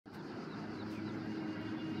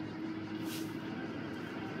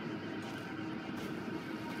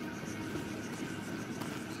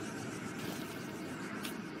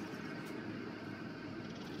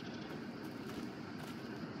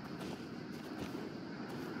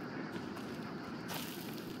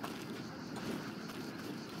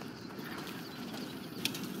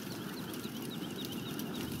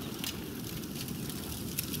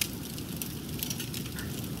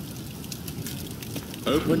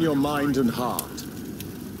Open your mind and heart.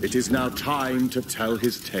 It is now time to tell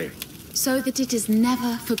his tale. So that it is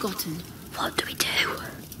never forgotten. What do we do?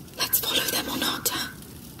 Let's follow them on our turn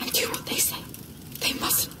and do what they say. They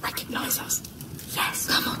mustn't recognize us. Yes.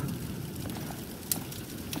 Come on.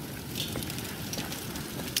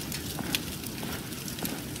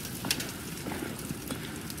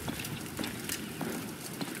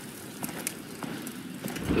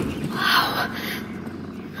 Wow.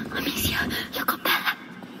 Amicia, look up there.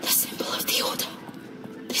 The symbol of the Order.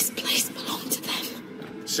 This place belonged to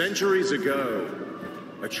them. Centuries ago,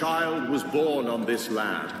 a child was born on this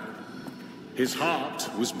land. His heart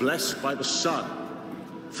was blessed by the sun,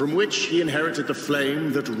 from which he inherited the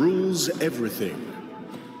flame that rules everything.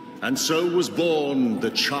 And so was born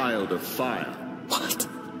the Child of Fire. What?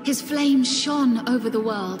 His flame shone over the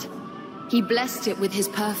world. He blessed it with his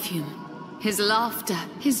perfume, his laughter,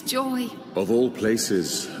 his joy. Of all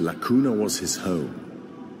places, 𝘼𝘽𝙊𝙏 was his home.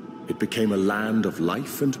 It became a land of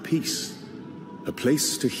life and peace, a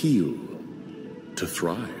place to heal, to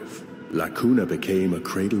thrive. 𝘼𝘽𝙊𝙏 became a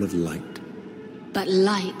cradle of light. But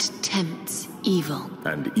light tempts evil.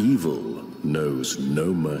 And evil knows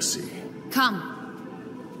no mercy. Come.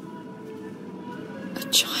 A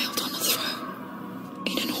child on a throne,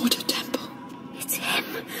 in an Order temple. It's him,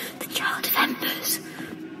 the Child of Embers.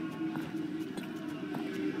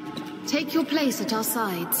 Take your place at our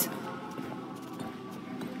sides.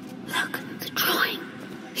 Look, the drawing.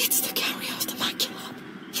 It's the carrier of the macula.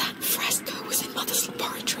 That fresco was in Mother's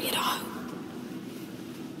laboratory at home.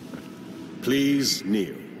 Please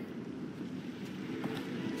kneel.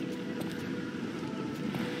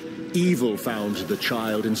 Evil found the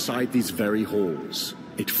child inside these very halls.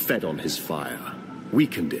 It fed on his fire,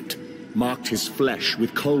 weakened it, marked his flesh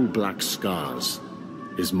with coal-black scars.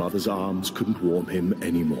 His mother's arms couldn't warm him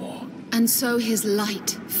anymore. And so his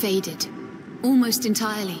light faded, almost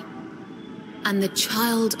entirely. And the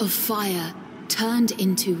Child of Fire turned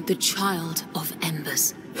into the Child of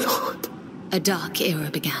Embers. Lord. A dark era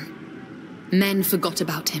began. Men forgot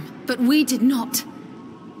about him, but we did not.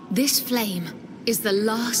 This flame is the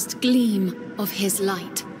last gleam of his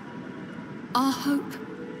light. Our hope.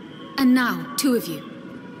 And now, two of you,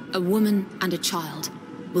 a woman and a child,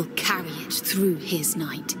 will carry it through his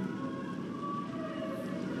night.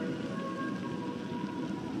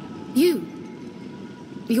 You.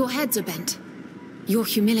 Your heads are bent. Your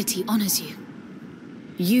humility honors you.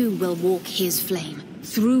 You will walk his flame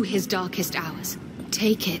through his darkest hours.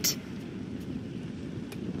 Take it.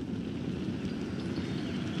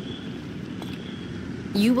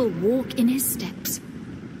 You will walk in his steps.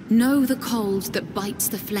 Know the cold that bites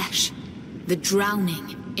the flesh, the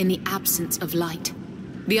drowning in the absence of light,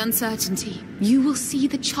 the uncertainty. You will see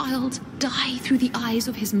the child die through the eyes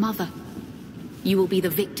of his mother. You will be the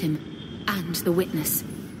victim and the witness.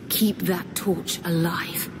 Keep that torch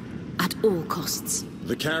alive at all costs.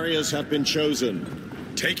 The carriers have been chosen.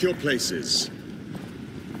 Take your places.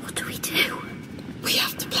 What do we do? We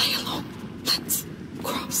have to play along. Let's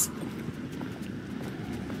cross.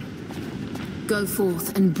 Go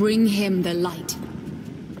forth and bring him the light.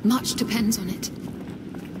 Much depends on it.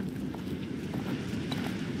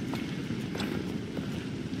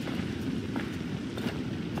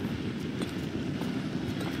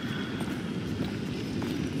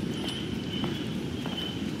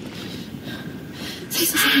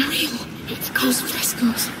 This is unreal. It's Those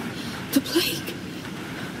frescoes. The plague.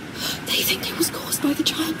 They think it was caused by the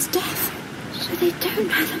child's death. So they don't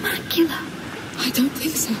know the macula. I don't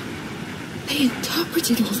think so. They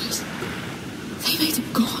interpreted all this. They made a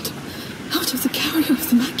god out of the carrier of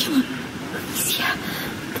the macula. Amicia,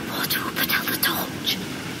 the water will put out the torch.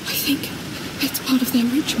 I think it's part of their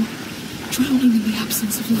ritual. Drowning in the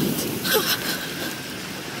absence of light.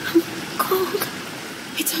 I'm cold.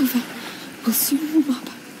 It's over. We'll soon warm up.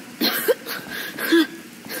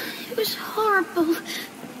 It was horrible.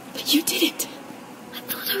 But you did it. I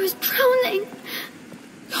thought I was drowning.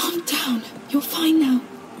 Calm down. You're fine now.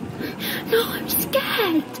 No, I'm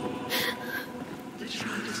scared.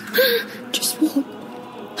 Just walk.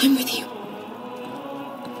 I'm with you.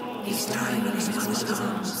 He's dying in his mother's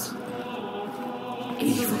arms.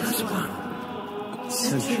 Evil has won.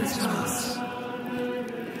 Centuries pass.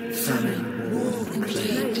 Famine, war, and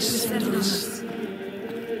plague descend on us.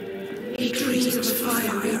 He dreams of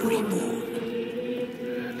fire every morn.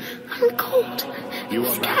 I'm cold. You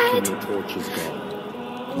I'm are back and scared. your torch is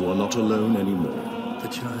gone. You are not alone anymore. The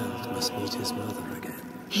child must meet his mother again.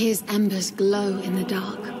 His embers glow in the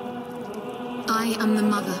dark. I am the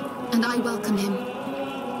mother, and I welcome him.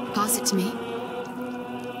 Pass it to me.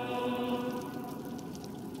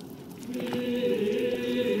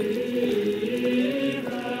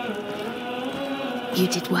 You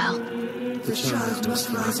did well. The child must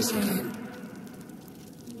rise again.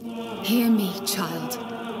 Hear me, child.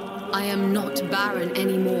 I am not barren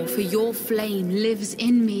anymore, for your flame lives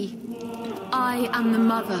in me. I am the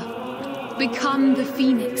mother. Become the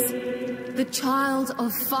phoenix. The child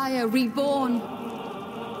of fire reborn.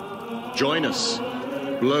 Join us.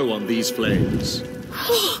 Blow on these flames.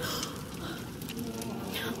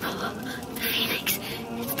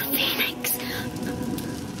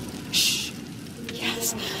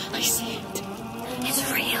 I see it.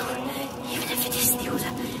 It's real. Even if it is the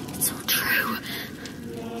order, it's all true.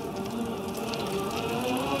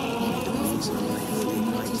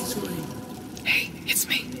 Hey, it's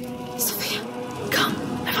me. Sophia, come.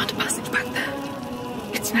 I found a passage back there.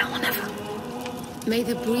 It's now or never. May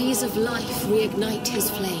the breeze of life reignite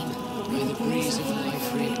his flame. May the breeze of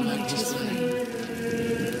life reignite his flame.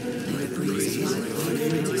 May the breeze of life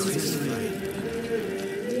reignite his flame.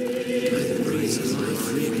 May the breeze of life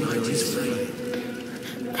reignite his flame.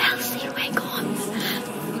 They'll see we're gone.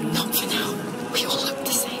 Not for now. We all look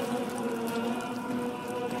the same.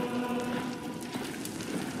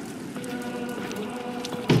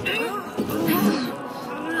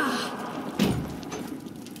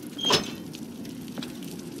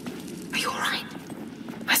 Are you alright?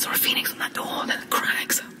 I saw a phoenix on that door, then the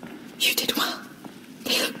crags. You did well.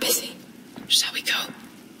 They look busy. Shall we go?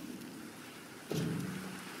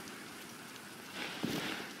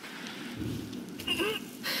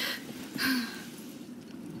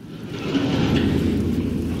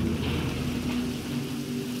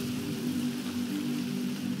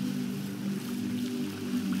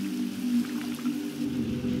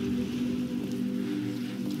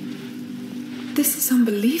 This is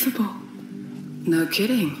unbelievable. No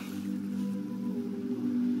kidding.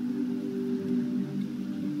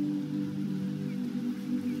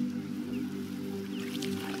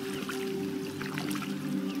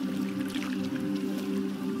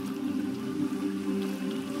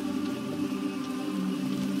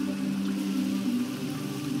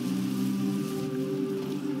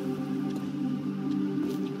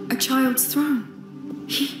 A child's throne.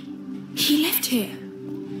 He lived here.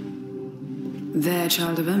 Their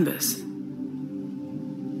child of embers.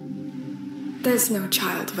 There's no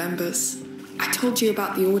child of embers. I told you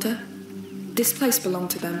about the order. This place belonged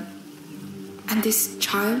to them. And this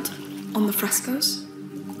child on the frescoes?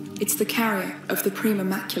 It's the carrier of the prima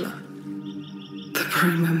macula. The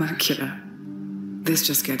prima macula. This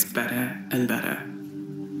just gets better and better.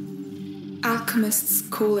 Alchemists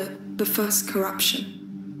call it the first corruption.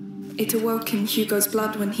 It awoke in Hugo's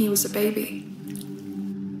blood when he was a baby.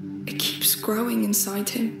 It keeps growing inside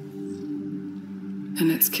him.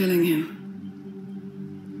 And it's killing him.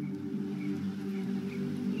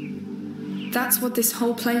 That's what this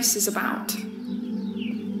whole place is about.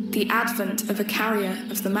 The advent of a carrier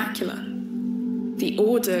of the macula. The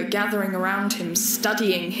order gathering around him,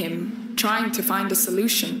 studying him, trying to find a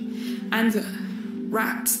solution. And the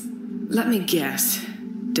rats. Let me guess.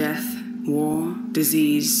 Death, war,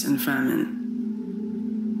 disease, and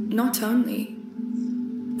famine. Not only.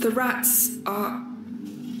 The rats are...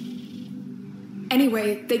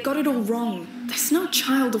 Anyway, they got it all wrong. There's no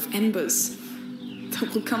child of embers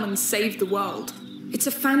that will come and save the world. It's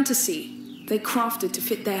a fantasy they crafted to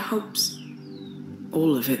fit their hopes.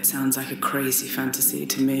 All of it sounds like a crazy fantasy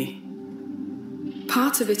to me.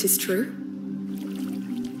 Part of it is true.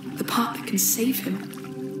 The part that can save him.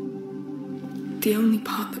 The only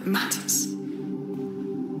part that matters.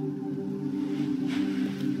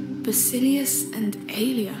 Basilius and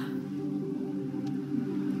Alia.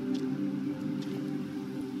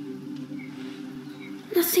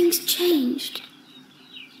 Nothing's changed.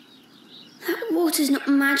 That water's not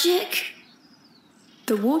magic.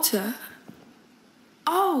 The water?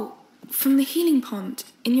 Oh, from the healing pond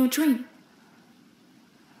in your dream.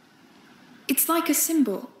 It's like a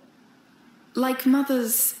symbol. Like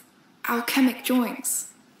Mother's alchemic drawings.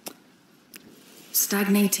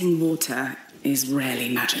 Stagnating water is rarely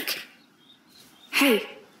magic. Hey,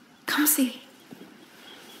 come see.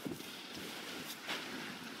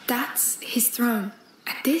 That's his throne.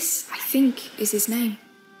 And this, I think, is his name.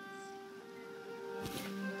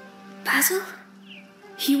 Basil?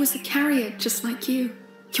 He was a carrier just like you.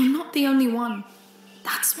 You're not the only one.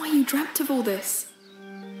 That's why you dreamt of all this.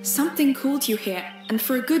 Something called you here, and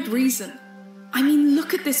for a good reason. I mean,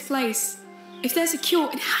 look at this place. If there's a cure,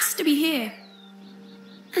 it has to be here.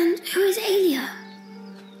 And who is Alia?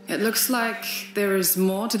 It looks like there is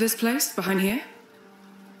more to this place behind here.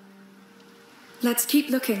 Let's keep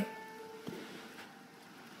looking.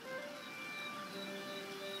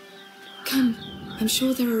 Come, I'm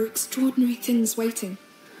sure there are extraordinary things waiting.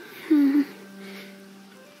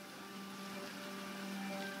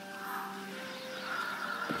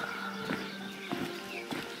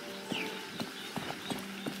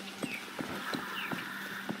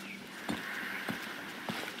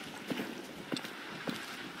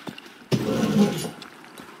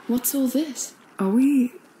 What's all this? Are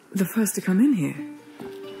we the first to come in here?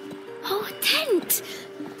 Oh, a tent!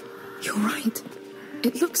 You're right.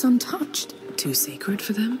 It looks untouched. Too sacred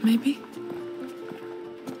for them, maybe?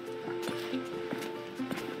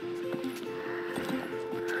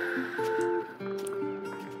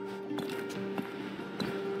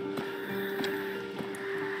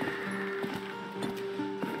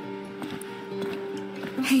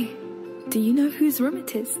 Hey, do you know whose room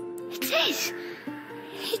it is? It is!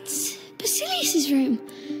 It's Basilius's room.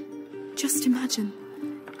 Just imagine.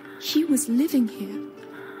 He was living here,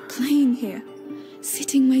 playing here,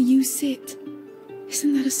 sitting where you sit.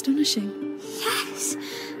 Isn't that astonishing? Yes!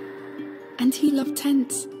 And he loved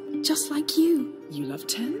tents, just like you. You love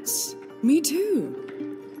tents? Me too.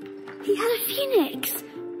 He had a phoenix.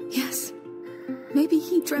 Yes. Maybe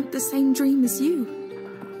he dreamt the same dream as you.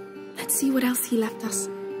 Let's see what else he left us.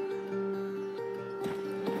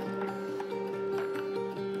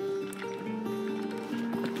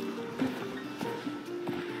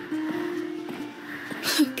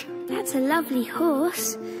 Look. That's a lovely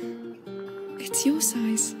horse. It's your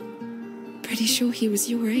size. Pretty sure he was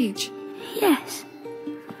your age. Yes.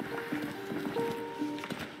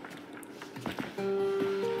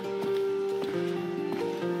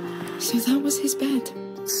 So that was his bed.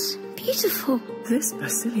 It's beautiful. This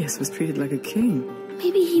Basilius was treated like a king.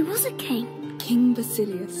 Maybe he was a king. King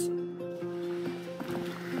Basilius.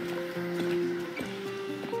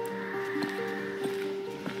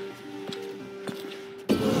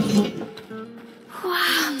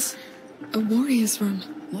 Wow. A warrior's room.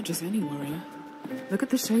 Not just any warrior. Look at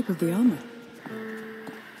the shape of the armor.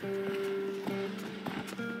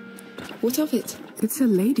 What of it? It's a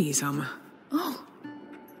lady's armor. Oh,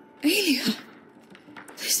 𝘼𝘽𝙊𝙐𝙏.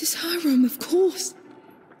 This is her room, of course.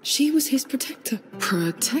 She was his protector.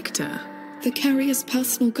 Protector? The carrier's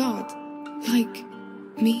personal guard. Like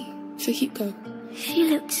me for Hugo. She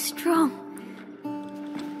looked strong.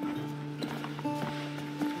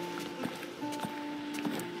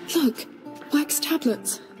 Look, wax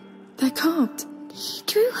tablets. They're carved. He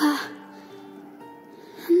drew her.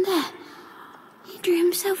 And there, he drew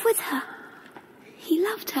himself with her. He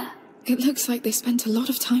loved her. It looks like they spent a lot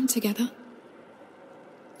of time together.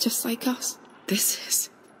 Just like us. This is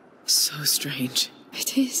so strange.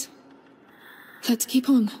 It is. Let's keep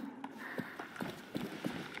on.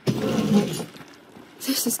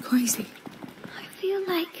 This is crazy. I feel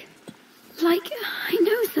like I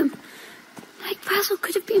know them. Like Basil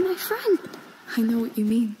could have been my friend. I know what you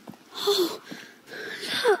mean. Oh,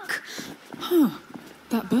 look. Huh.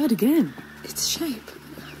 That bird again. Its shape.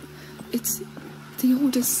 It's the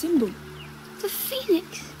Order's symbol. The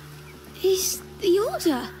phoenix is the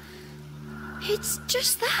Order. It's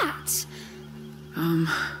just that.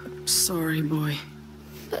 Sorry, boy.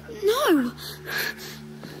 But no.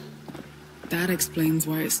 That explains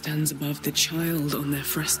why it stands above the child on their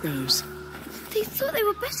frescoes. They thought they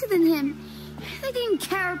were better than him. They didn't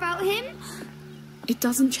care about him. It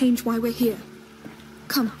doesn't change why we're here.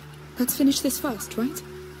 Come, let's finish this first, right?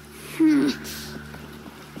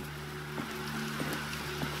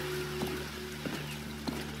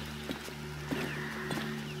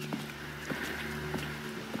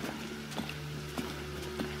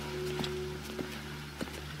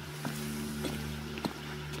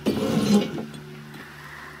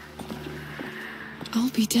 I'll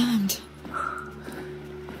be damned.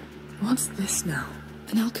 What's this now?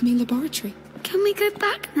 An alchemy laboratory. Can we go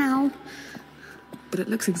back now? But it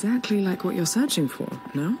looks exactly like what you're searching for,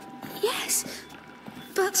 no? Yes,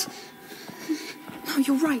 but No,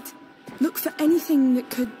 you're right. Look for anything that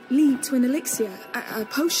could lead to an elixir. A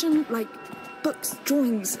potion, like books,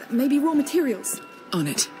 drawings, maybe raw materials. On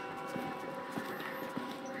it.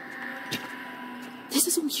 This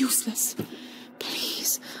is all useless.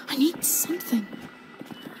 Please, I need something.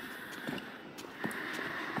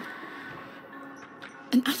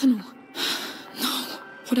 An ethanol. No,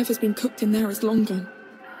 whatever's been cooked in there is long gone.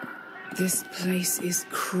 This place is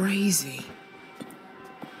crazy.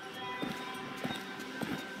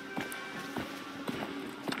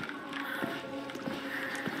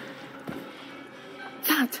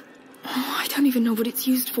 That. Oh, I don't even know what it's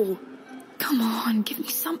used for. Come on, give me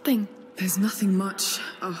something. There's nothing much.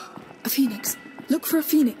 Oh. A phoenix. Look for a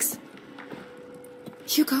phoenix.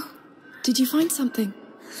 Hugo, did you find something?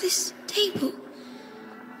 this table.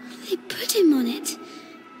 They put him on it.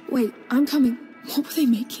 Wait, I'm coming. What were they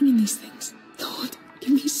making in these things? Lord,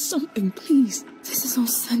 give me something, please. This is all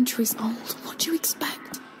centuries old. What do you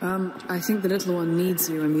expect? I think the little one needs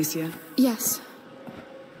you, Amicia. Yes.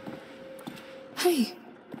 Hey,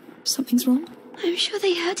 something's wrong? I'm sure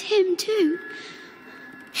they hurt him too.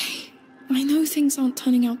 Hey, I know things aren't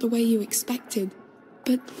turning out the way you expected,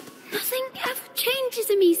 but... Nothing ever changes,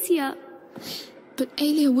 Amicia. But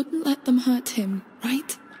𝘼𝘽𝙊𝙐𝙏 wouldn't let them hurt him,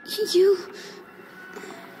 right? You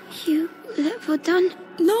let her done?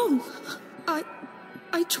 No! I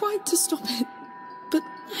tried to stop it, but...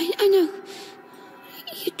 I know.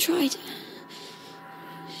 You tried.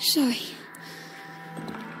 Sorry.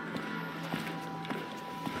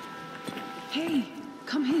 Hey,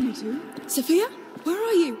 come here, you two. Sophia? Where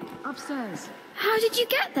are you? Upstairs. How did you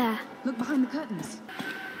get there? Look behind the curtains.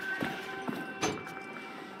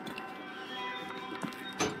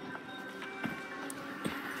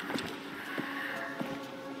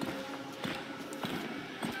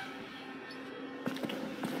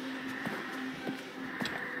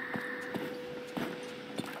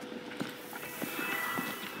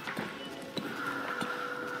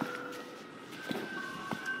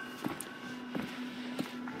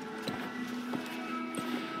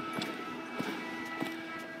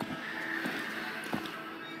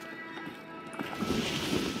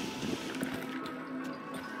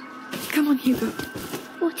 Come on, Hugo.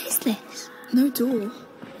 What is this? No door.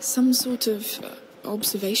 Some sort of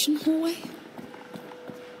observation hallway?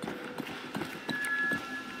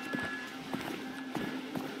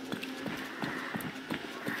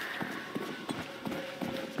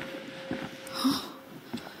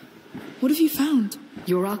 What have you found?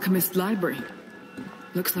 Your alchemist library.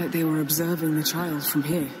 Looks like they were observing the child from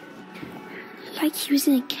here. Like he was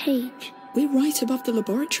in a cage. We're right above the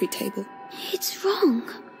laboratory table. It's wrong.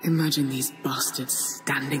 Imagine these bastards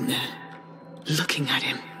standing there, looking at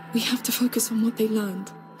him. We have to focus on what they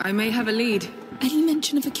learned. I may have a lead. Any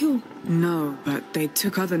mention of a cure? No, but they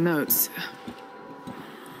took other notes.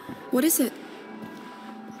 What is it?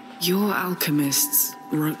 Your alchemists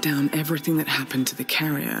wrote down everything that happened to the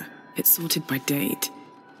carrier. It's sorted by date.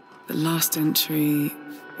 The last entry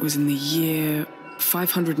was in the year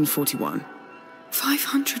 541.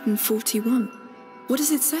 541? What does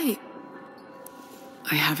it say?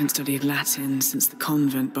 I haven't studied Latin since the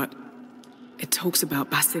convent, but it talks about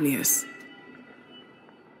Basilius.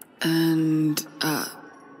 And,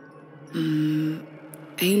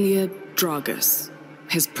 𝘼𝘽𝙊𝙐𝙏,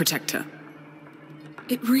 his protector.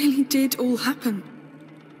 It really did all happen.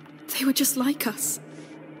 They were just like us.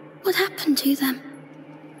 What happened to them?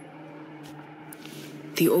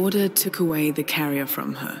 The Order took away the carrier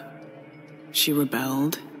from her. She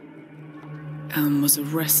rebelled and was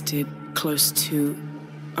arrested close to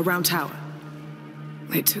a round tower.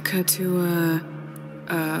 They took her to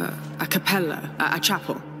a capella, a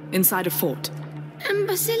chapel, inside a fort. And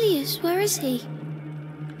Basilius, where is he?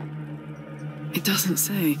 It doesn't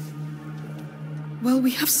say. Well,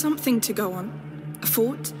 we have something to go on. A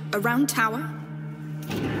fort, a round tower.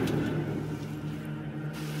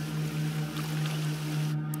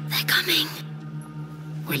 They're coming.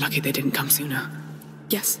 We're lucky they didn't come sooner.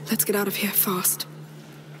 Yes, let's get out of here fast.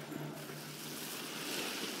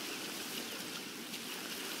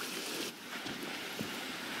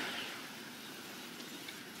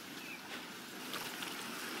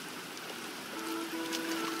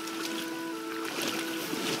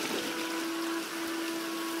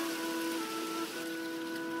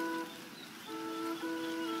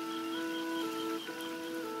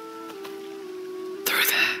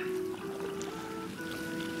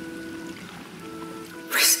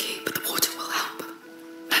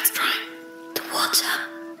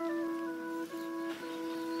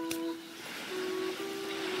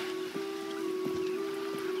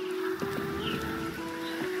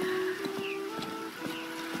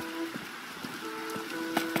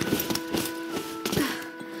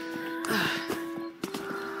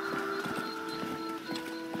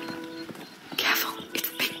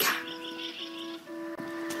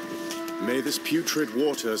 May this putrid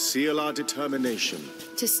water seal our determination.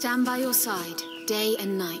 To stand by your side, day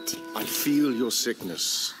and night. I feel your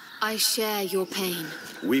sickness. I share your pain.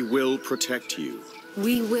 We will protect you.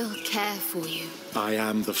 We will care for you. I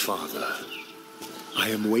am the father. I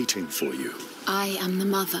am waiting for you. I am the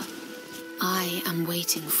mother. I am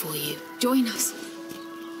waiting for you. Join us.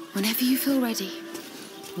 Whenever you feel ready,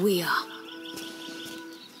 we are.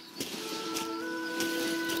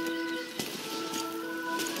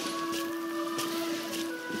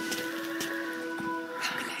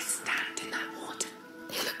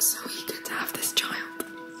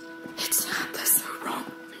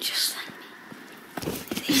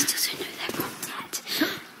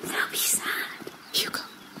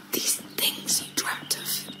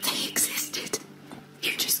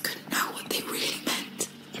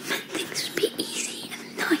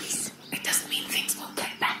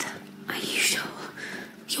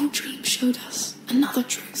 Your dream showed us another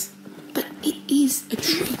truth, but is a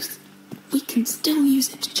truth, we can still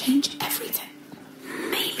use it to change everything.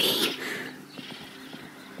 Maybe.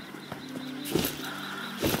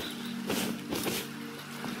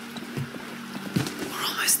 We're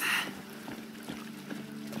almost there.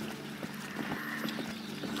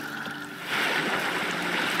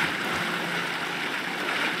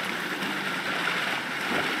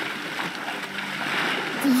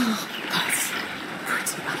 Oh, That's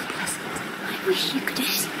pretty unpleasant. I wish you could have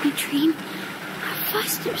seen my dream. At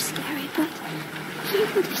first it was scary, but you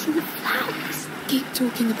would have seen the flowers. Keep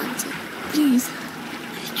talking about it, please.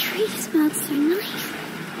 The tree smelled so nice.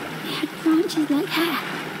 It had branches like hair.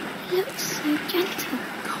 It looked so gentle.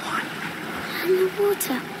 Go on. And the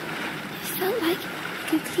water. It felt like it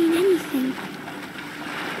could clean anything.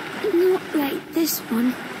 Not like this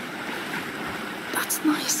one. That's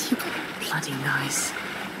nice, Hugo. Bloody nice.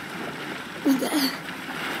 There.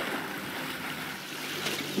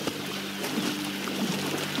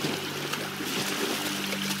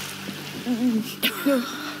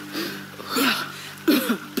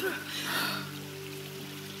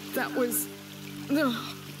 That was...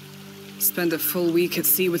 Spend a full week at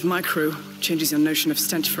sea with my crew. Changes your notion of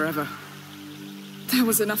stench forever. That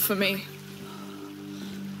was enough for me.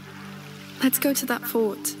 Let's go to that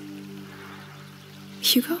fort.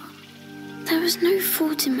 Hugo? There was no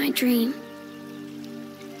fort in my dream.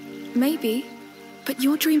 Maybe, but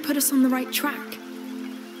your dream put us on the right track.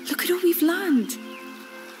 Look at all we've learned.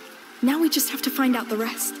 Now we just have to find out the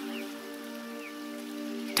rest.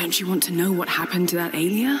 Don't you want to know what happened to that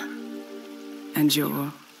𝘼𝘽𝙊𝙏? And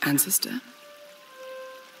your ancestor?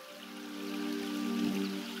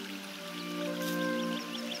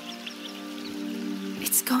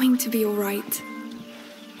 It's going to be all right.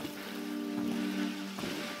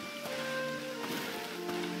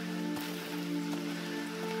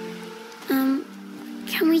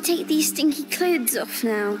 Can we take these stinky clothes off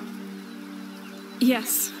now?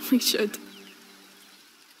 Yes, we should.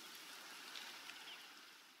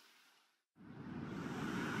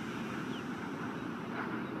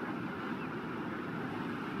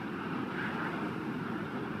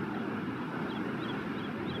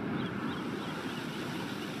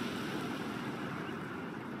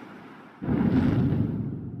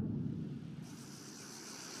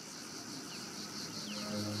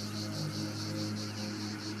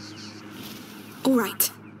 All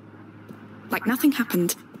right. Like nothing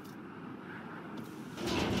happened.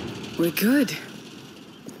 We're good.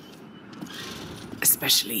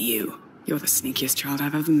 Especially you. You're the sneakiest child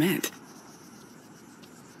I've ever met.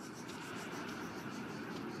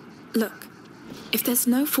 Look, if there's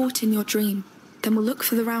no fort in your dream, then we'll look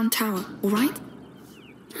for the round tower, all right?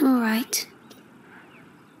 All right.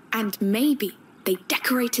 And maybe they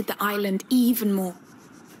decorated the island even more.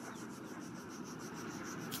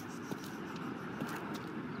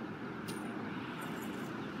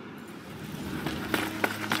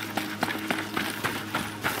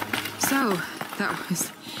 So, that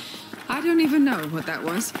was... I don't even know what that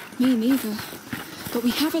was. Me neither. But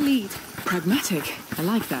we have a lead. Pragmatic. I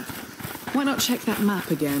like that. Why not check that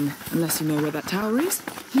map again, unless you know where that tower is?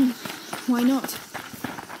 Why not?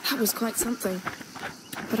 That was quite something.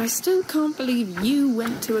 But I still can't believe you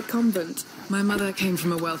went to a convent. My mother came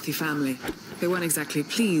from a wealthy family. They weren't exactly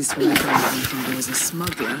pleased when they found out my father was a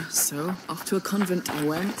smuggler, so off to a convent I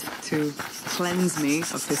went to cleanse me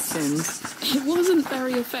of his sins. It wasn't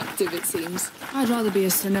very effective, it seems. I'd rather be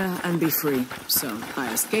a sinner and be free. So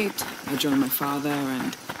I escaped, I joined my father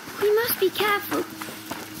and... We must be careful.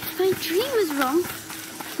 If my dream was wrong,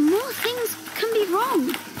 more things can be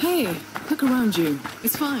wrong. Hey, look around you.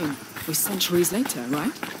 It's fine. We're centuries later,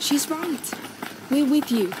 right? She's right. We're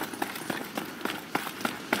with you.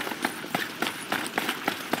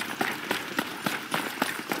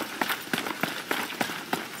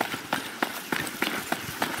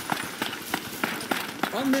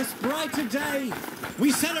 On this brighter day,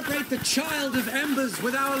 we celebrate the child of embers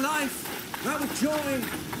with our life, our joy,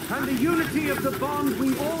 and the unity of the bond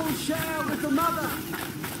we all share with the Mother.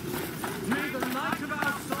 May the light of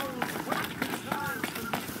our souls reconcile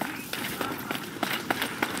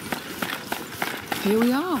and Here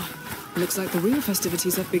we are. Looks like the real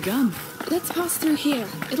festivities have begun. Let's pass through here.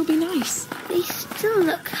 It'll be nice. They still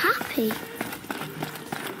look happy.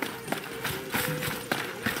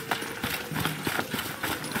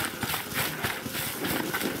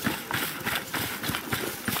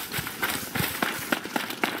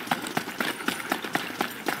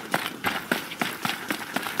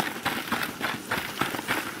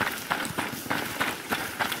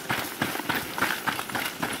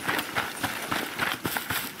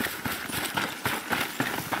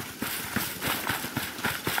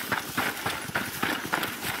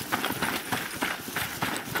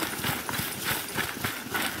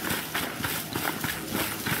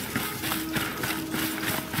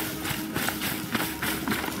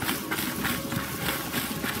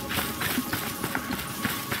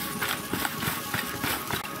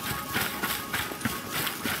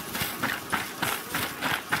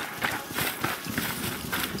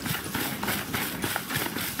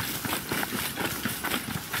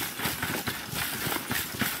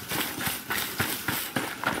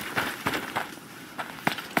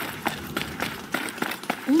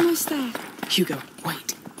 there? Hugo,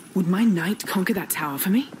 wait. Would my knight conquer that tower for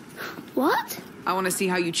me? What? I want to see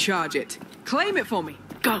how you charge it. Claim it for me.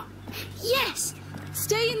 Go. Yes!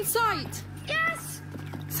 Stay in sight! Yes!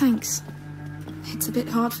 Thanks. It's a bit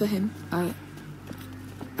hard for him. I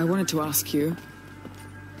wanted to ask you,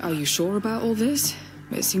 are you sure about all this?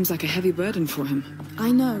 It seems like a heavy burden for him.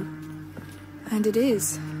 I know. And it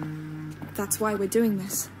is. That's why we're doing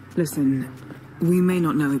this. Listen, we may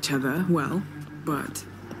not know each other well, but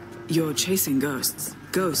you're chasing ghosts.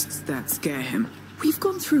 Ghosts that scare him. We've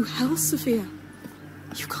gone through hell, Sophia.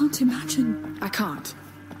 You can't imagine. I can't.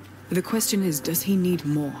 The question is, does he need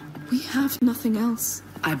more? We have nothing else.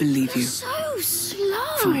 I believe you. So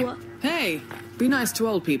slow! Fine. Hey, be nice to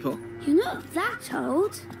old people. You're not that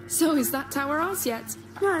old. So is that tower ours yet?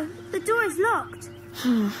 No, the door is locked.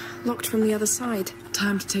 Locked from the other side.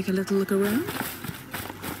 Time to take a little look around.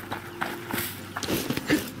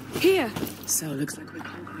 Here! So looks like we're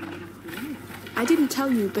conquering it. I didn't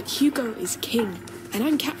tell you, but Hugo is king, and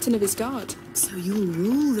I'm captain of his guard. So you'll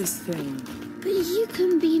rule this thing. But you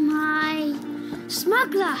can be my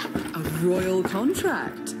smuggler. A royal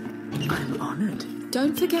contract. I'm honored.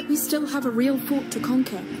 Don't forget we still have a real fort to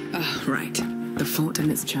conquer. Right. The fort and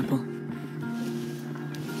its chapel.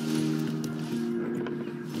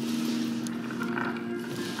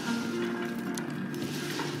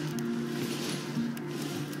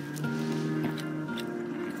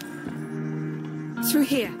 Through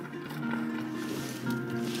here.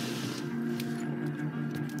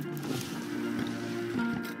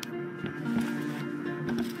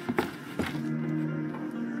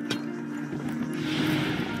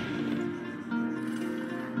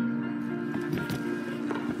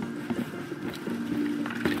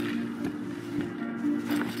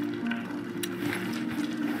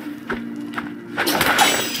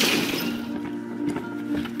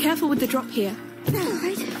 Careful with the drop here. All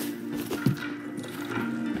right.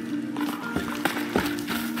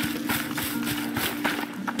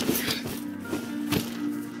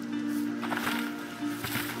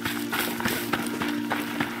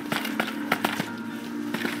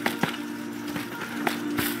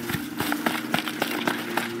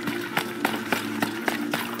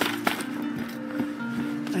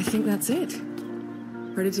 I think that's it.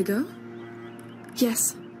 Ready to go?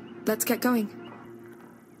 Yes. Let's get going.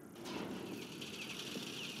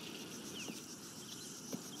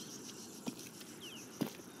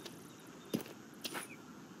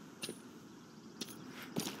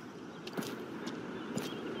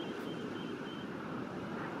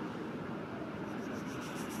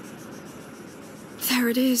 There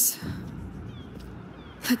it is.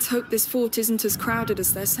 Let's hope this fort isn't as crowded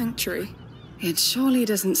as their sanctuary. It surely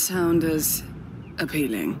doesn't sound as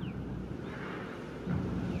appealing.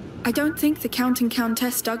 I don't think the Count and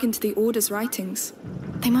Countess dug into the Order's writings.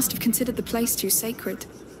 They must have considered the place too sacred.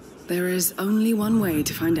 There is only one way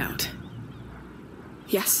to find out.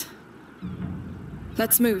 Yes.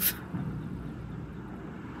 Let's move.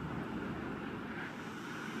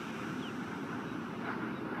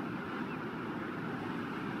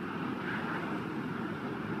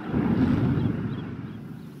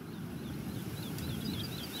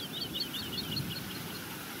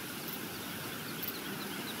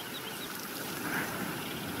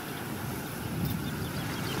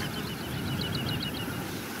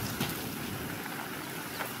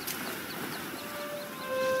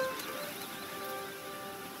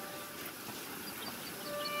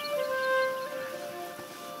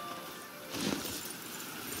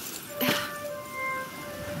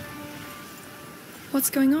 What's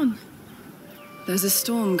going on? There's a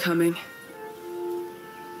storm coming.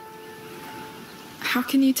 How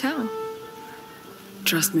can you tell?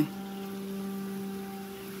 Trust me.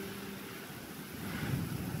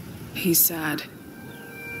 He's sad.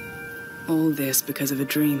 All this because of a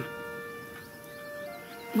dream.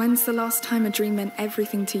 When's the last time a dream meant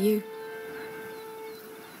everything to you?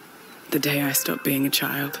 The day I stopped being a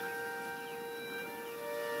child.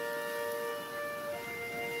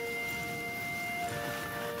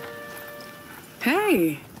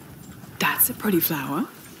 Hey, that's a pretty flower.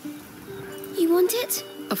 You want it?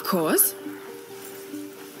 Of course.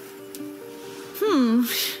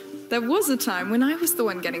 There was a time when I was the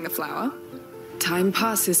one getting the flower. Time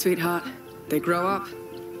passes, sweetheart. They grow up.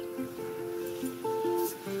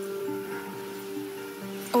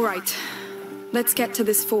 All right, let's get to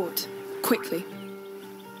this fort, quickly.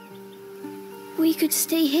 We could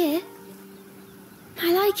stay here.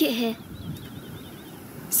 I like it here.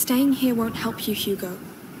 Staying here won't help you, Hugo.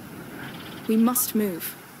 We must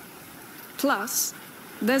move. Plus,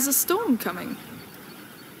 there's a storm coming.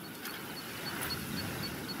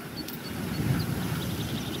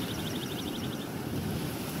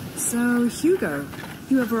 So, Hugo,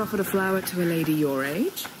 you ever offered a flower to a lady your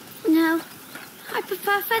age? No, I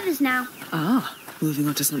prefer feathers now. Ah, moving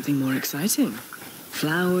on to something more exciting.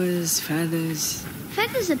 Flowers, feathers...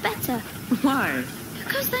 Feathers are better. Why?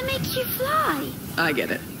 Because they make you fly. I get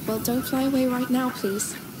it. Well, don't fly away right now,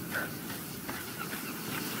 please.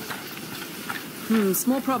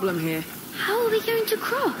 Small problem here. How are we going to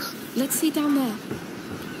cross? Let's see down there.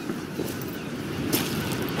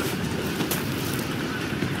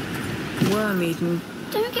 Worm-eaten.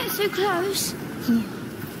 Don't get so close.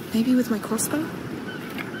 Maybe with my crossbow?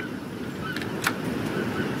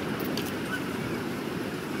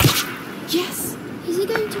 Yes! Is it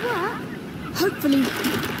going to work? Hopefully.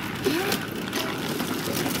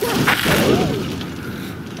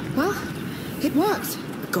 Well, it worked.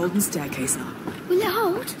 Golden staircase now. Will it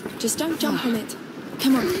hold? Just don't jump on it.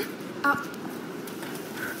 Come on. Up.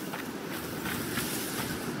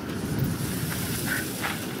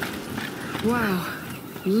 Wow,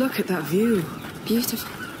 look at that view. Beautiful.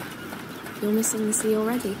 You're missing the sea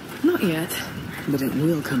already? Not yet, but it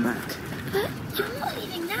will come back. But you're not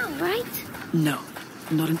leaving now, right? No,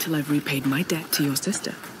 not until I've repaid my debt to your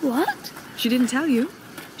sister. What? She didn't tell you.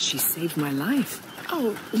 She saved my life.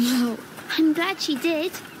 Oh, well, I'm glad she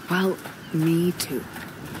did. Well, me too.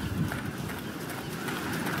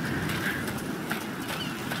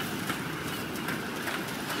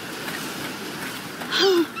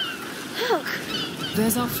 Oh, look.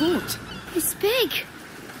 There's our fort. It's big.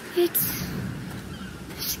 It's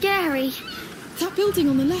scary. That building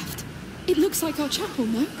on the left. It looks like our chapel,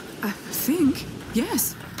 no? I think,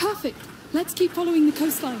 yes. Perfect. Let's keep following the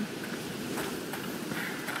coastline.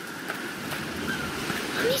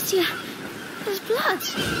 Amicia, there's blood.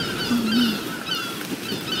 Oh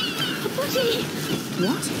A body.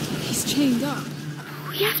 What? no. He's chained up.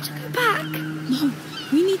 We have to go back. No,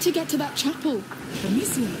 we need to get to that chapel.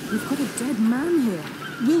 Amicia, we've got a dead man here.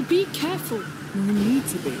 We'll be careful. We need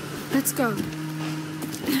to be. Let's go.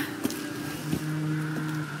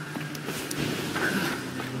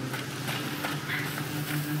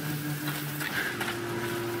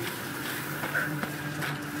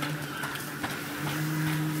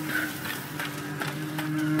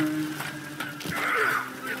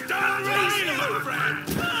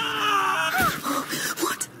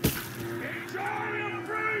 What?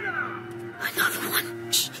 Another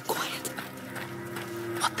one. Shh, quiet.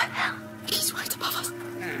 What the hell? He's right above us.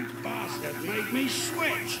 That bastard made me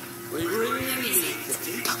switch. We really need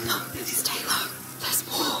to. Don't know. Stay low. There's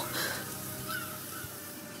more.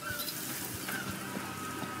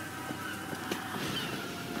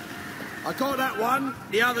 I got that one.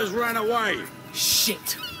 The others ran away.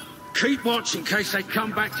 Shit. Keep watch in case they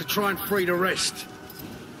come back to try and free the rest.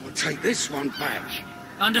 I'll take this one back.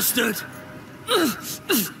 Understood.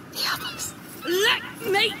 The others. Let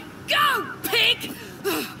me go, pig!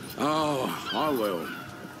 Oh, I will.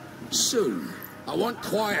 Soon. I want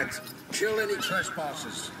quiet. Kill any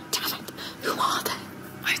trespassers. Damn it. Who are they?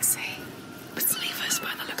 I'd say, but slavers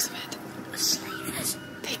by the looks of it. Slavers?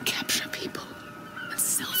 They capture people and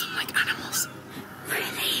sell them like animals.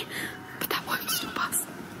 Really? But that won't stop us.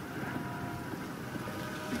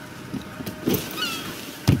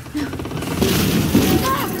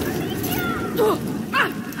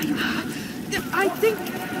 I think...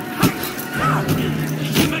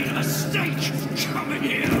 You made a mistake coming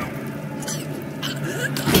here!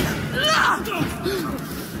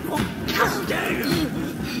 How dare you!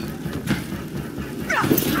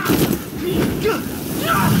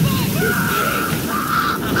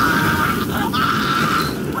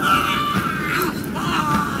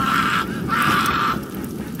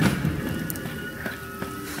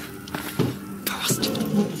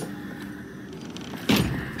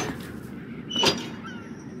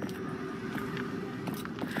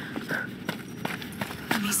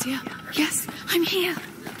 Amicia? Yes, I'm here.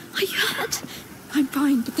 Are you hurt? I'm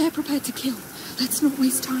fine, but they're prepared to kill. Let's not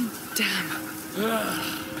waste time. Damn.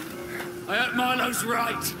 I hope Milo's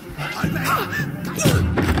right. No,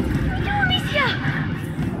 Amicia!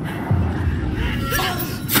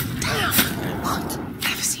 What?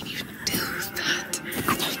 Never seen you do that.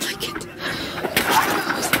 I don't like it.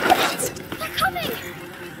 They're coming!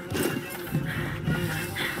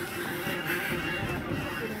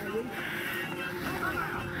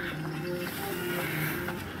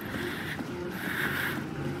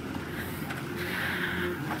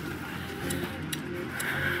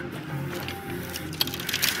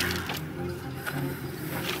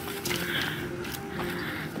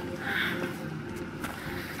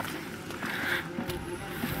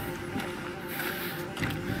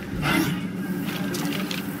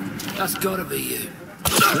 That's gotta be you.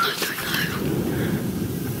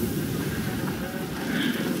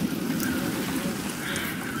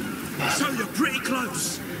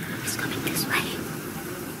 close! He's coming this way.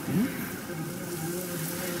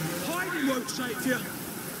 Hiding won't save you!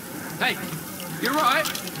 Hey, you're right.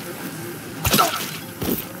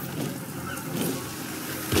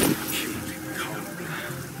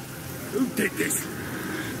 Who did this?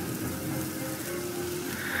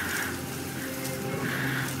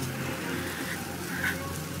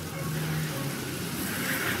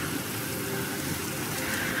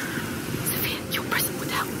 Sophia, your present would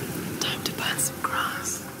help. Time to burn some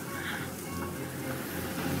grass.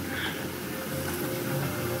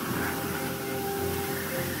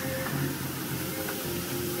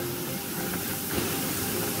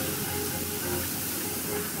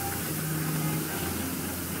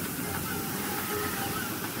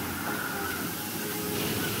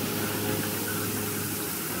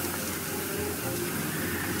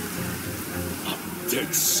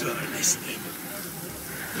 Dead certain, isn't it?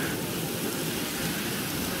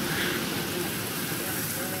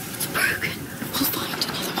 It's broken. We'll find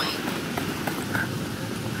another way.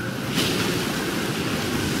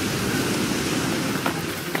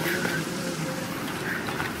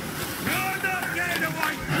 You're not getting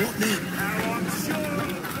away! What then? Now I'm sure.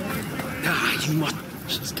 Ah, you must.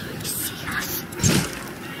 She's going to see us.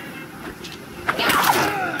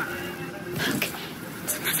 Look,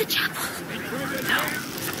 it's another chapel.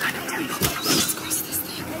 Let's cross this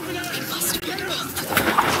thing. We must get past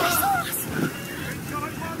the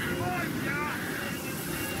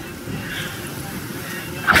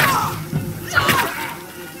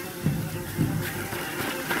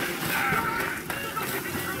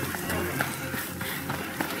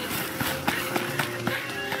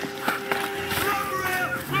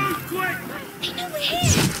Move quick! They know we're here.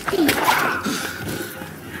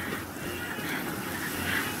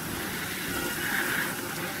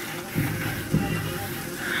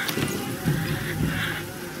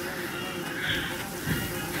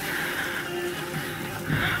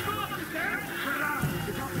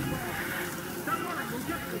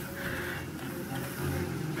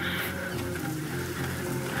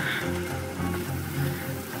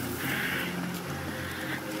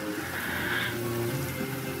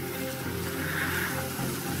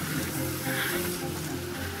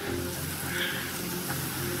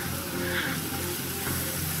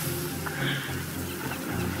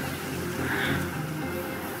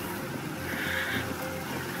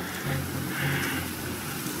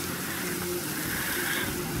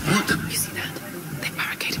 You see that? They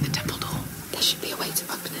barricaded the temple door. There should be a way to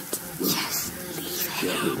open it. Yes, leave it.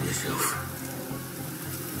 Get hold of yourself.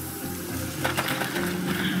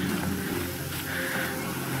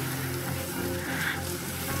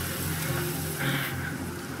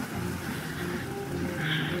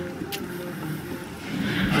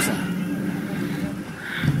 What's that?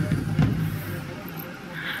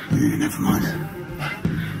 Never mind.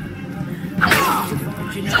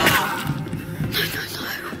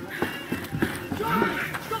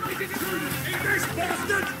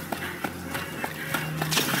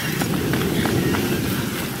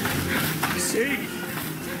 See?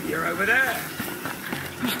 You're over there.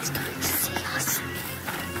 It's going to see us.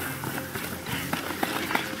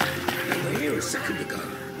 They were here a second ago.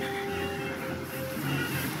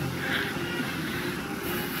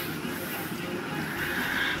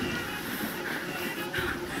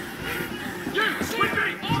 You,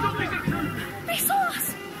 Swinby! Stop this intrusion! They saw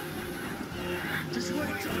us. Just wait.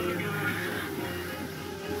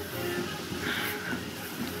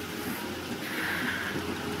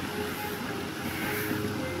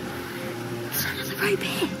 There's another rope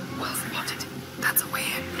here. Well spotted. That's a way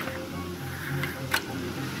in.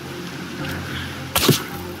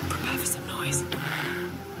 Prepare for some noise.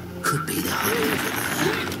 Could be the honey over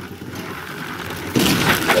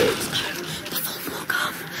The phone will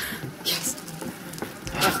come. Yes.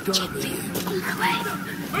 there. That's gotta be it. On my way.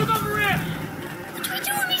 Move over here! What do we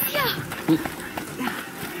do, Amicia?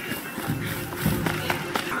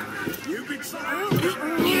 You've been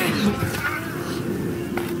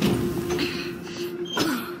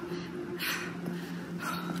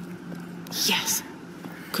Yes.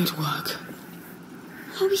 Good work.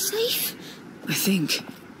 Are we safe? I think.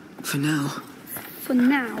 For now. For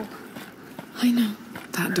now. I know.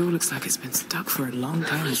 That door looks like it's been stuck for a long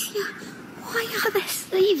time. Amicia, why are there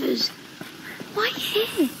slavers? Why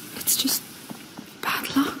here? It's just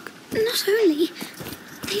bad luck. Not only,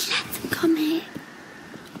 they let them come here.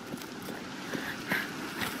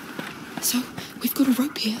 So, we've got a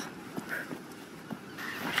rope here.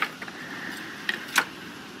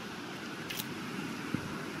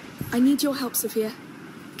 I need your help, Sophia.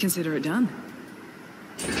 Consider it done.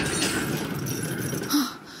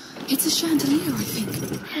 It's a chandelier, I think.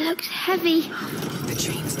 It looks heavy. The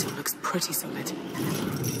chain still looks pretty solid.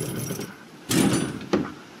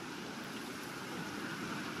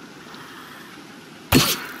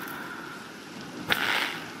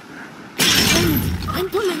 I'm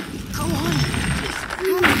pulling. Go on.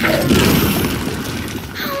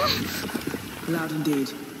 Loud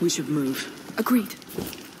indeed. We should move. Agreed.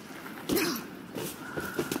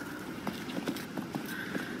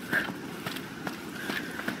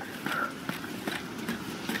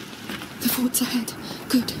 The fort's ahead.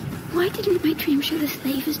 Good. Why didn't my dream show the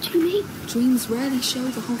slavers to me? Dreams rarely show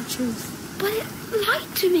the whole truth. But it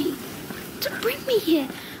lied to me. To bring me here.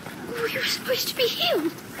 We were supposed to be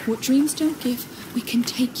healed. What dreams don't give, we can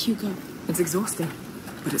take, Hugo. It's exhausting,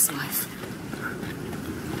 but it's life.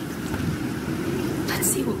 Let's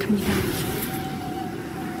see what can be done.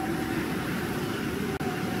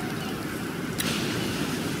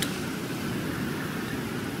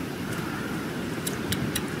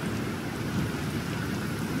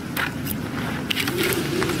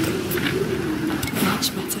 Much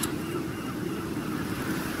better.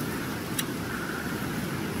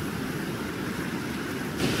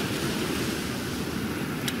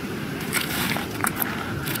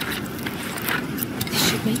 This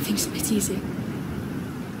should make things a bit easier.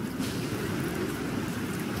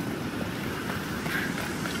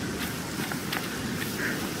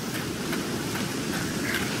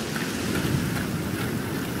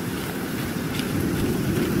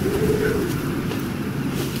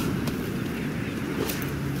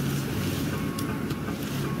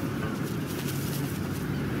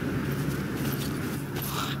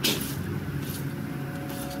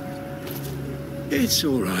 It's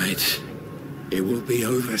all right. It will be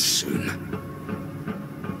over soon.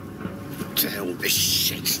 To hell with this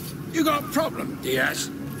shit. You got a problem, Diaz?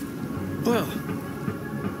 Well,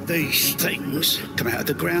 these things come out of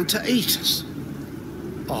the ground to eat us.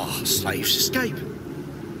 Our slaves escape.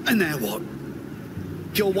 And now what?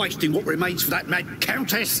 You're wasting what remains for that mad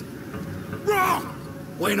countess? Wrong!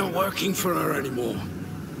 We're not working for her anymore.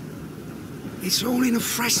 It's all in a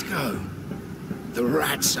fresco. The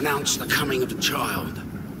rats announced the coming of the child.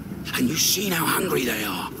 And you've seen how hungry they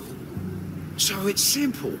are. So it's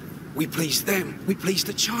simple. We please them, we please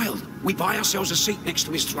the child. We buy ourselves a seat next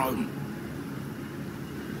to his throne.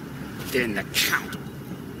 Then the Count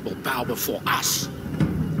will bow before us.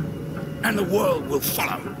 And the world will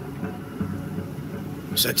follow.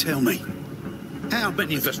 So tell me, how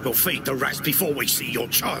many of us will feed the rats before we see your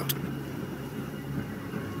child?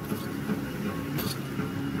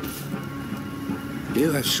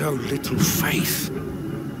 You have so little faith.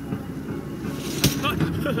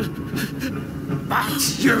 But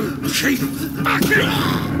you keep backing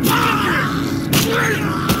me!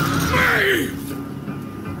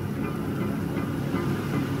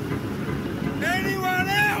 Anyone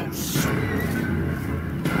else?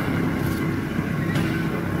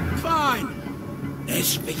 Fine.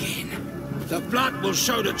 Let's begin. The blood will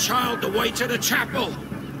show the child the way to the chapel.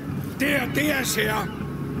 Dear Diaz here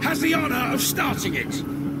has the honor of starting it.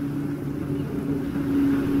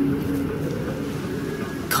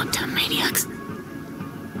 Goddamn maniacs.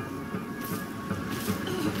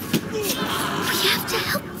 We have to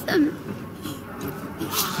help them.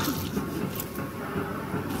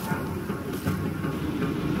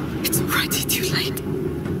 It's already too late.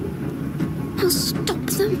 I'll stop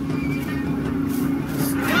them.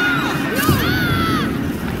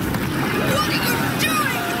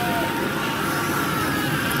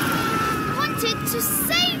 To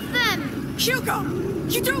save them! Hugo!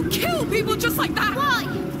 You don't kill people just like that! Why?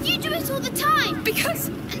 You do it all the time! Because...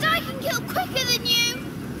 And I can kill quicker than you!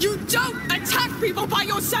 You don't attack people by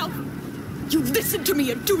yourself! You listen to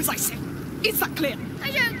me and do as I say. Is that clear?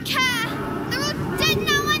 I don't care! They're all dead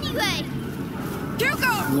now anyway!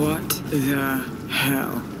 Hugo! What the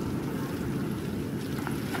hell?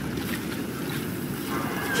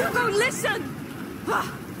 Hugo, listen!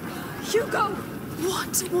 Hugo!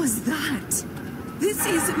 What was that? This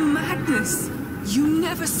is madness. You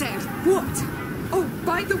never said what? Oh,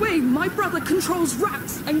 by the way, my brother controls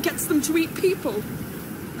rats and gets them to eat people.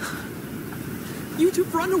 You'd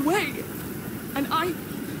have run away. And I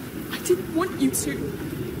didn't want you to.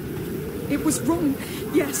 It was wrong,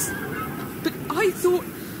 yes. But I thought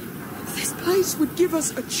this place would give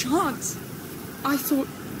us a chance. I thought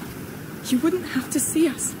you wouldn't have to see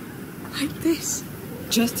us like this.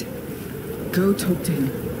 Just go talk to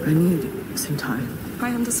him. I need some time.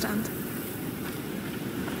 I understand.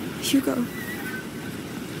 Hugo.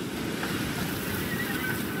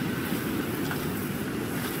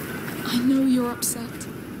 I know you're upset.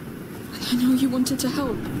 And I know you wanted to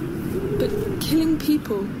help. But killing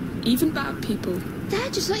people even bad people. They're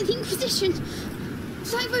just like the Inquisition.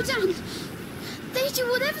 Like Rodan. They do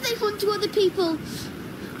whatever they want to other people.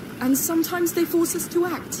 And sometimes they force us to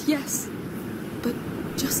act, yes. But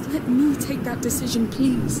just let me take that decision,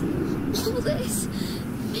 please. All this,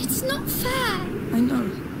 it's not fair. I know.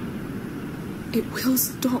 It will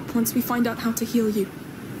stop once we find out how to heal you.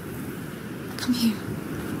 Come here.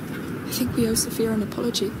 I think we owe Sophia an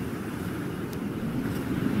apology.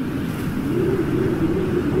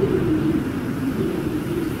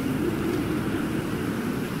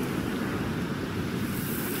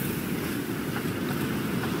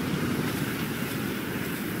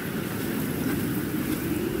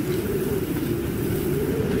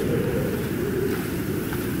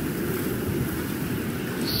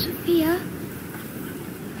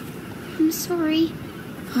 I'm sorry.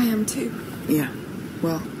 I am too. Yeah,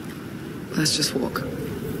 well, let's just walk. Are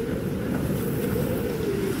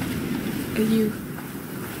you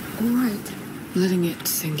alright? Letting it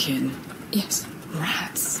sink in. Yes.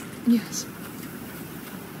 Rats. Yes.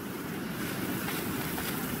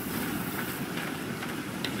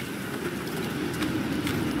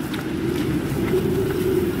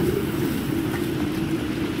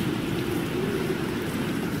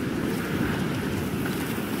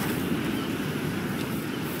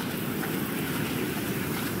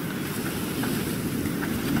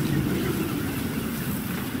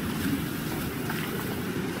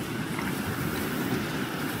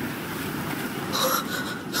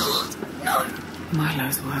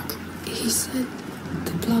 Milo's work. He said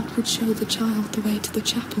the blood would show the child the way to the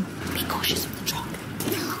chapel. Be cautious with the drop.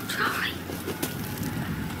 I'll try.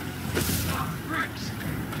 Bricks!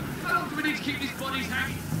 How long do we need to keep these bodies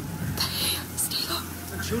hanging? They're here. Stay low.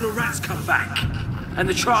 Until the rats come back, and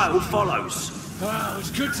the trial follows. Oh,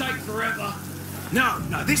 this could take forever. No,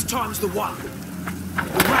 this time's the one. The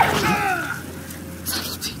rats...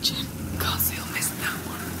 That'll teach him. Garciel missed that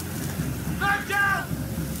one. Back down!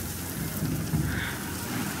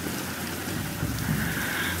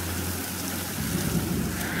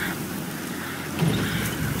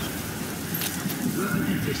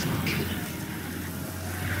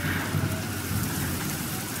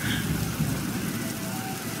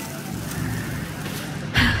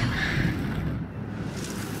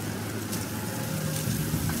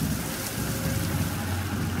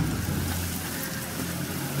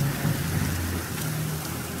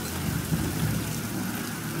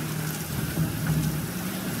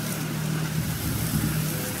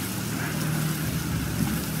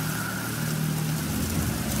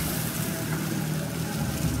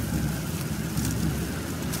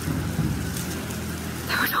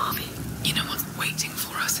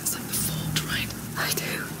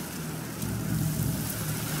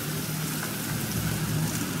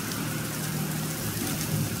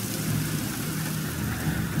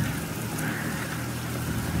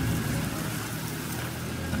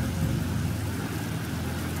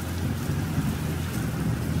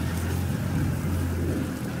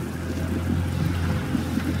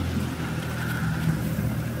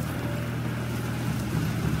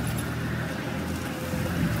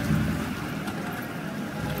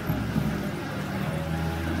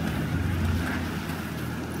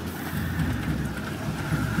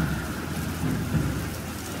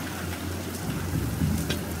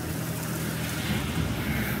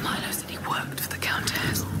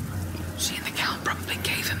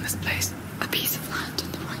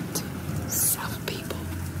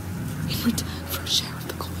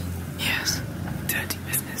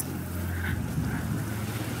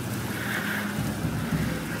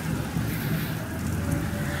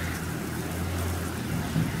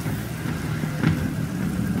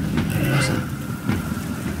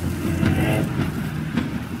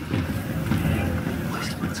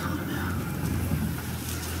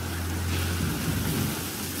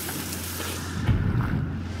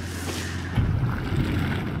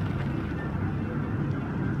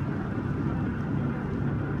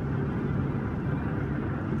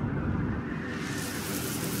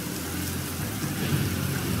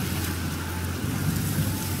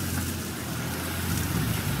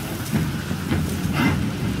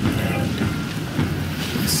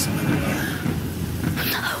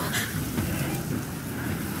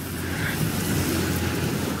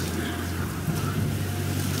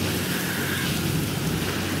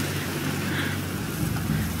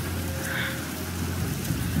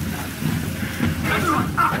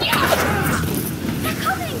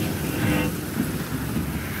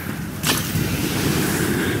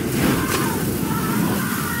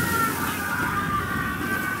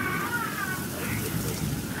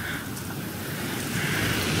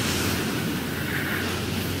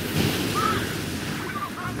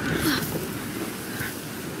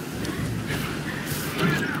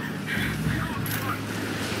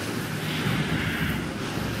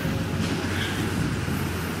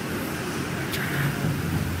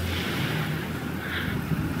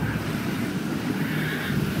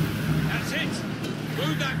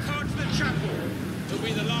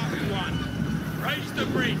 Raise the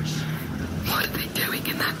bridge. What are they doing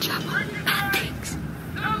in that chapel? Bad things.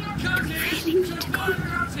 Really need to go.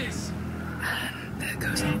 And there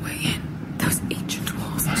goes our way in. Those ancient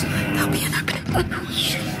walls. There'll be an opening. Oh, we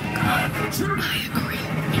shouldn't go. I agree.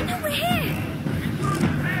 No, we're here.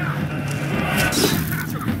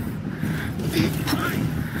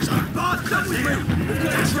 Come with me! We've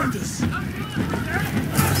got intruders!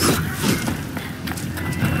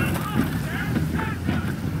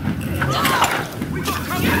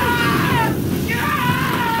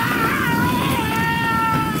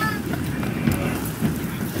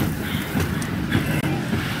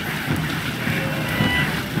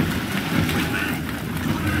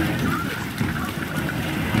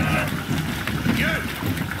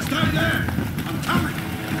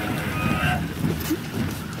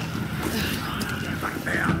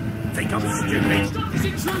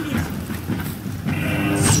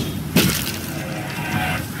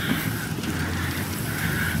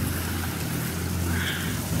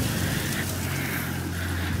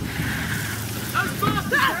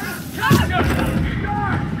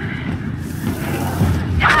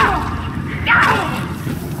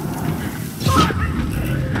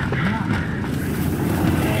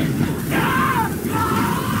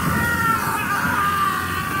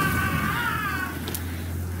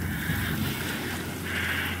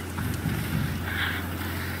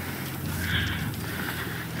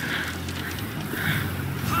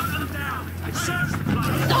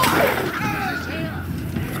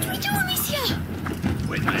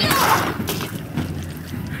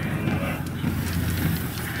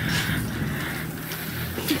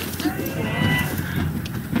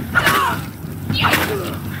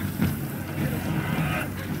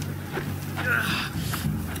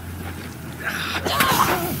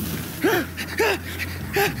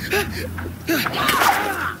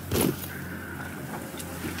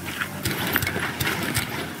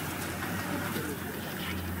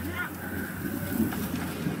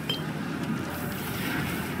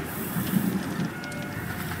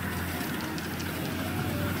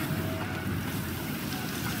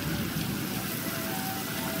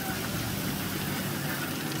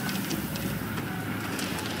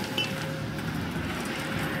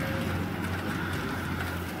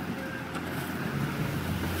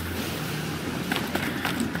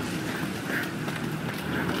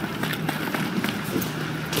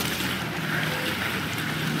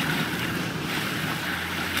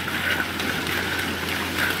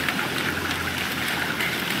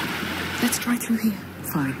 Right through here.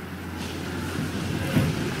 Fine.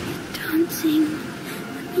 Dancing,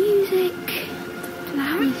 the music, the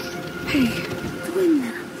flowers. Hey. The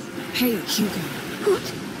windmills. Hey, Hugo. What?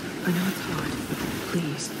 I know it's hard, but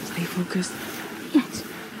please, stay focused. Yes.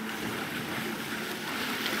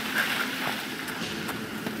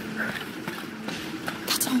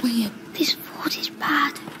 That's our way in. This fort is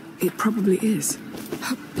bad. It probably is.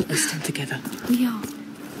 But let's stand together. We are.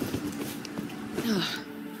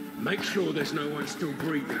 Make sure there's no one still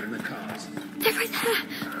breathing in the cars. They're right there.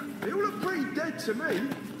 They all look pretty dead to me.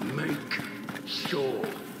 Make sure.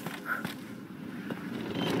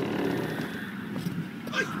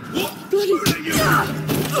 Hey, what? Bloody...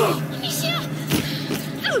 Amicia!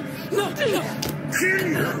 No! Kill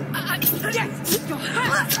you! Get your hands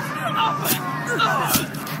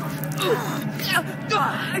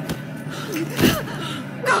off!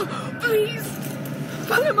 No, please!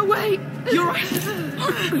 Pull him away! You're right.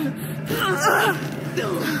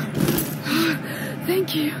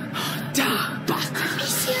 Thank you.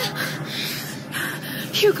 Amicia!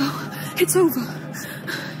 Hugo, it's over.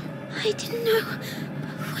 I didn't know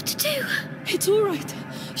what to do. It's all right.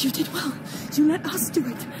 You did well. You let us do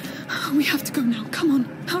it. We have to go now. Come on.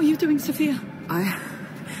 How are you doing, Sophia?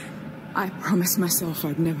 I promised myself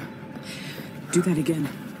I'd never do that again.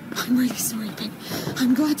 I'm really sorry, but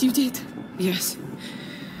I'm glad you did. Yes.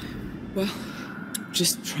 Well,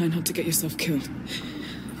 just try not to get yourself killed.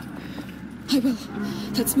 I will.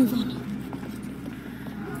 Let's move on.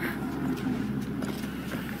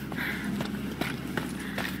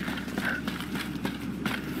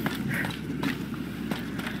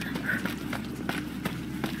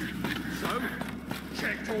 So,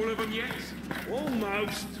 checked all of them yet?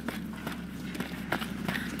 Almost.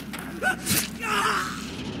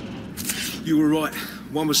 You were right.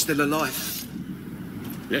 One was still alive.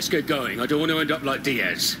 Let's get going. I don't want to end up like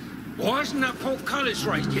Diaz. Why hasn't that portcullis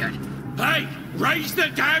raised yet? Hey, raise the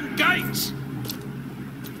damn gates!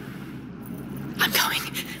 I'm going.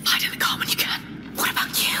 Hide in the car when you can. What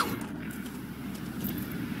about you?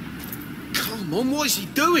 Come on, what is he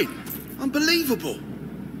doing? Unbelievable.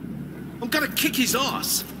 I'm gonna kick his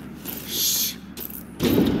ass. Shh.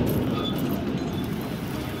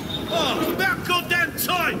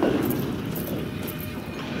 line!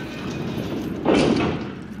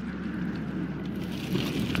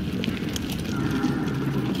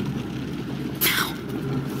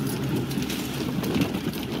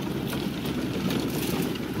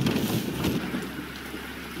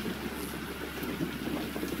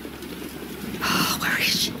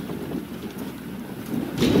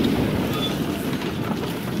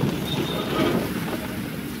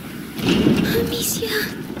 Amicia.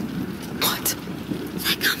 What?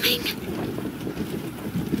 They're coming.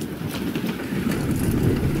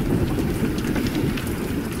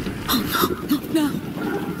 Oh no, not now.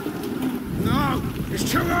 No! It's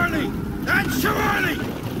too early! That's too early!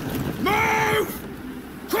 Move!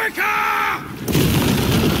 Quicker!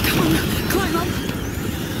 Come on, climb up.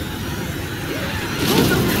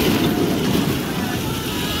 Hold on.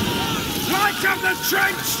 Light up the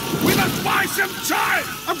trench! We must buy some time!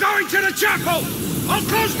 I'm going to the chapel! I'll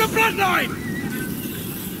close the bloodline!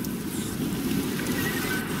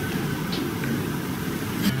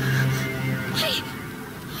 Hey!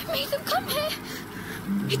 I made them come here!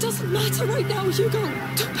 It doesn't matter right now, Hugo.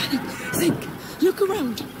 Don't panic. Think. Look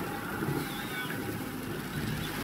around.